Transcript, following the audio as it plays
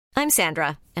I'm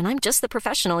Sandra, and I'm just the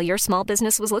professional your small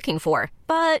business was looking for.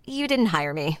 But you didn't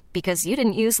hire me because you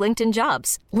didn't use LinkedIn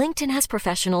Jobs. LinkedIn has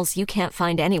professionals you can't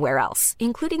find anywhere else,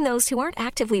 including those who aren't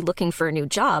actively looking for a new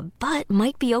job, but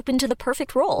might be open to the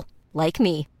perfect role, like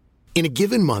me. In a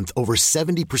given month, over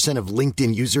 70% of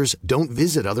LinkedIn users don't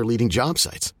visit other leading job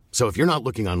sites. So if you're not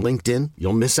looking on LinkedIn,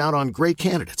 you'll miss out on great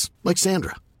candidates like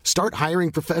Sandra. Start hiring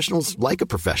professionals like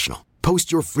a professional.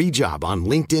 Post your free job on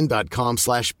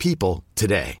linkedin.com/people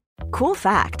today. Cool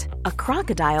fact, a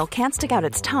crocodile can't stick out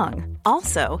its tongue.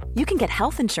 Also, you can get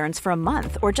health insurance for a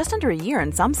month or just under a year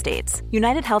in some states.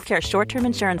 United Healthcare short-term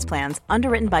insurance plans,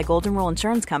 underwritten by Golden Rule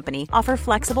Insurance Company, offer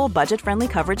flexible, budget-friendly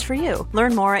coverage for you.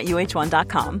 Learn more at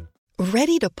uh1.com.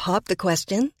 Ready to pop the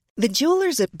question? The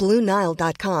jewelers at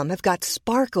BlueNile.com have got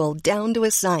sparkle down to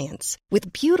a science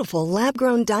with beautiful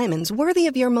lab-grown diamonds worthy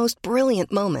of your most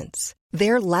brilliant moments.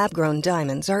 Their lab-grown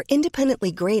diamonds are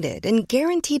independently graded and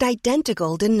guaranteed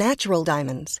identical to natural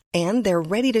diamonds, and they're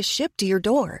ready to ship to your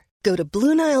door. Go to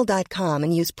BlueNile.com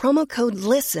and use promo code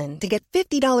LISTEN to get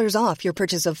 $50 off your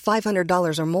purchase of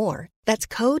 $500 or more. That's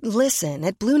code LISTEN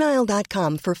at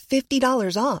BlueNile.com for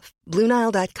 $50 off.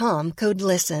 BlueNile.com, code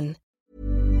LISTEN.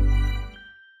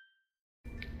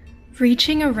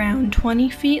 Reaching around 20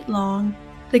 feet long,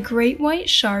 the great white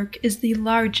shark is the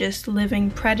largest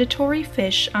living predatory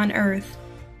fish on Earth.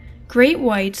 Great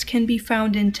whites can be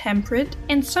found in temperate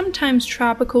and sometimes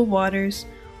tropical waters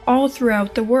all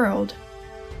throughout the world.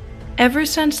 Ever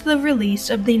since the release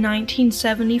of the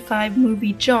 1975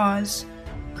 movie Jaws,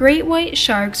 great white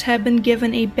sharks have been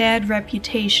given a bad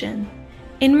reputation.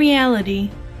 In reality,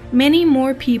 many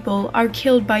more people are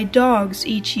killed by dogs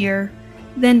each year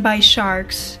than by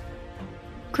sharks.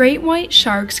 Great white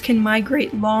sharks can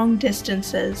migrate long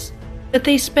distances, but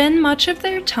they spend much of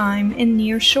their time in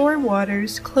nearshore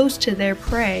waters close to their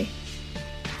prey.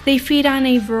 They feed on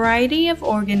a variety of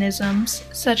organisms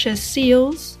such as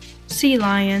seals, sea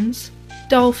lions,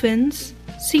 dolphins,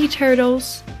 sea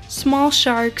turtles, small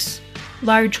sharks,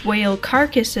 large whale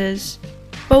carcasses,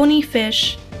 bony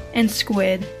fish, and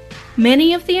squid.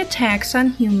 Many of the attacks on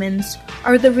humans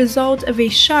are the result of a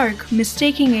shark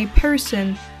mistaking a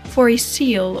person for a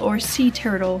seal or sea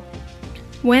turtle.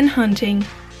 When hunting,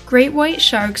 great white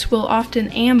sharks will often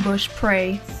ambush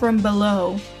prey from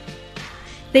below.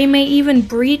 They may even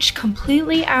breach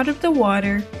completely out of the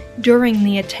water during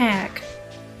the attack.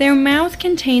 Their mouth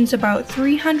contains about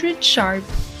 300 sharp,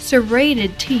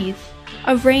 serrated teeth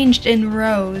arranged in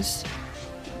rows.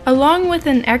 Along with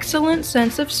an excellent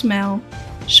sense of smell,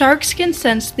 sharks can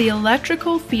sense the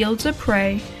electrical fields of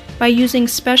prey by using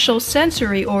special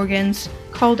sensory organs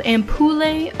called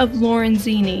ampullae of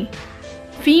Lorenzini.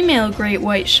 Female great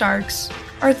white sharks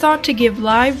are thought to give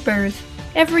live birth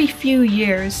every few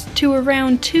years to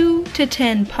around 2 to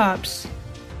 10 pups.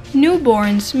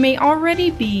 Newborns may already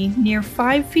be near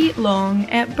 5 feet long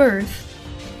at birth.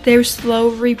 Their slow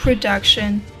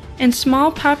reproduction and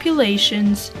small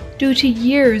populations due to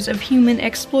years of human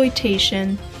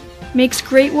exploitation makes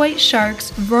great white sharks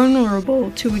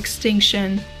vulnerable to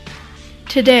extinction.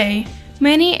 Today,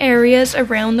 many areas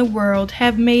around the world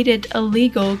have made it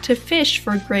illegal to fish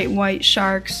for great white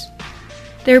sharks.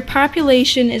 Their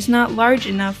population is not large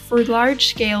enough for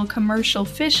large-scale commercial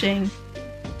fishing.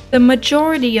 The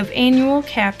majority of annual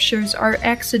captures are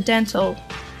accidental.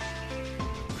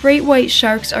 Great white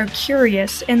sharks are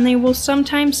curious, and they will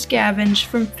sometimes scavenge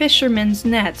from fishermen's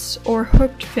nets or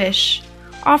hooked fish,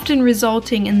 often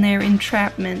resulting in their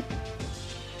entrapment.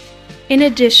 In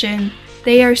addition,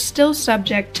 they are still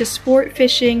subject to sport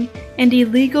fishing and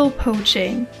illegal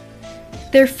poaching.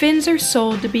 Their fins are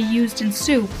sold to be used in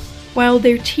soup, while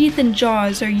their teeth and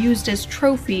jaws are used as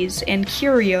trophies and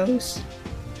curios.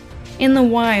 In the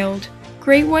wild,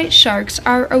 great white sharks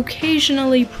are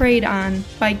occasionally preyed on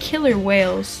by killer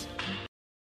whales.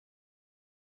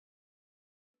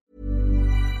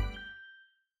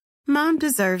 Mom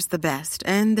deserves the best,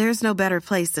 and there's no better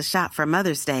place to shop for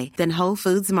Mother's Day than Whole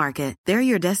Foods Market. They're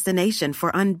your destination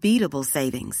for unbeatable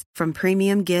savings, from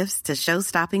premium gifts to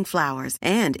show-stopping flowers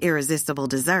and irresistible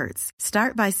desserts.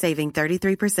 Start by saving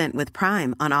 33% with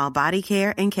Prime on all body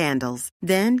care and candles.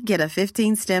 Then get a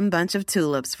 15-stem bunch of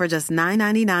tulips for just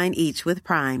 $9.99 each with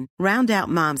Prime. Round out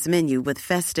Mom's menu with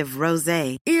festive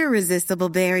rosé, irresistible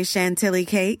berry chantilly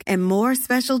cake, and more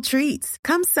special treats.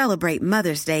 Come celebrate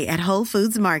Mother's Day at Whole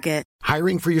Foods Market.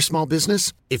 Hiring for your small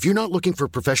business? If you're not looking for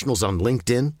professionals on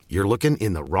LinkedIn, you're looking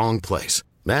in the wrong place.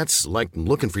 That's like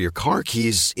looking for your car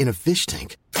keys in a fish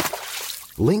tank.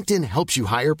 LinkedIn helps you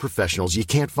hire professionals you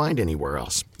can't find anywhere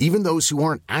else, even those who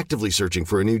aren't actively searching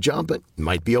for a new job but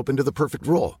might be open to the perfect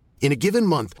role. In a given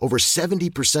month, over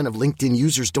 70% of LinkedIn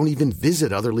users don't even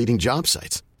visit other leading job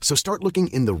sites. So start looking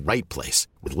in the right place.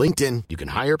 With LinkedIn, you can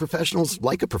hire professionals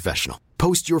like a professional.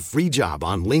 Post your free job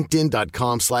on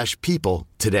linkedin.com/people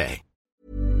today.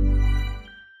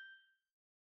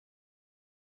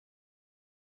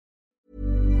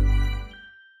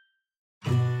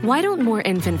 Why don't more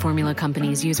infant formula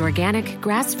companies use organic,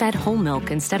 grass-fed whole milk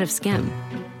instead of skim?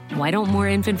 Why don't more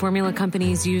infant formula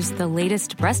companies use the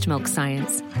latest breast milk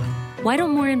science? Why don't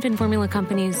more infant formula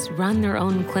companies run their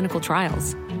own clinical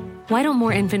trials? Why don't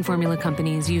more infant formula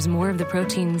companies use more of the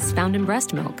proteins found in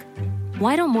breast milk?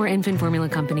 Why don't more infant formula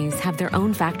companies have their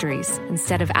own factories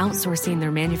instead of outsourcing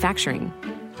their manufacturing?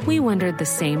 We wondered the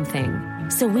same thing.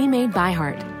 So we made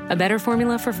ByHeart, a better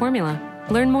formula for formula.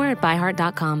 Learn more at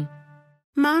byheart.com.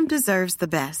 Mom deserves the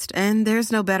best, and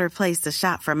there's no better place to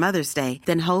shop for Mother's Day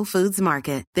than Whole Foods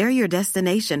Market. They're your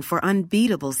destination for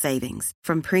unbeatable savings,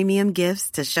 from premium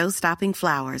gifts to show-stopping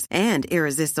flowers and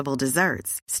irresistible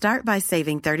desserts. Start by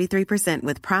saving 33%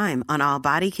 with Prime on all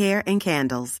body care and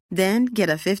candles. Then get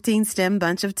a 15-stem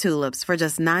bunch of tulips for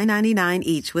just $9.99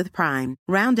 each with Prime.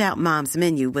 Round out Mom's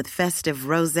menu with festive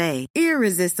rosé,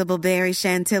 irresistible berry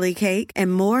chantilly cake,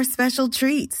 and more special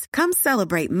treats. Come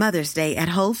celebrate Mother's Day at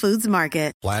Whole Foods Market.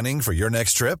 Planning for your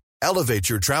next trip? Elevate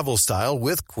your travel style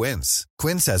with Quince.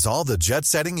 Quince has all the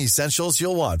jet-setting essentials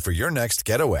you'll want for your next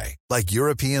getaway, like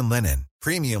European linen,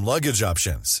 premium luggage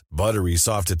options, buttery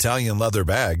soft Italian leather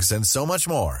bags, and so much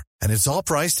more. And it's all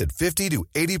priced at 50 to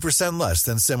 80% less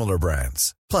than similar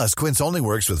brands. Plus, Quince only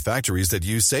works with factories that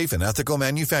use safe and ethical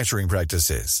manufacturing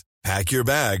practices. Pack your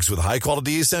bags with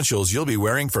high-quality essentials you'll be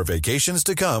wearing for vacations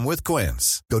to come with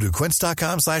Quince. Go to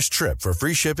quince.com/trip for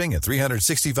free shipping and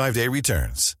 365-day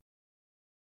returns.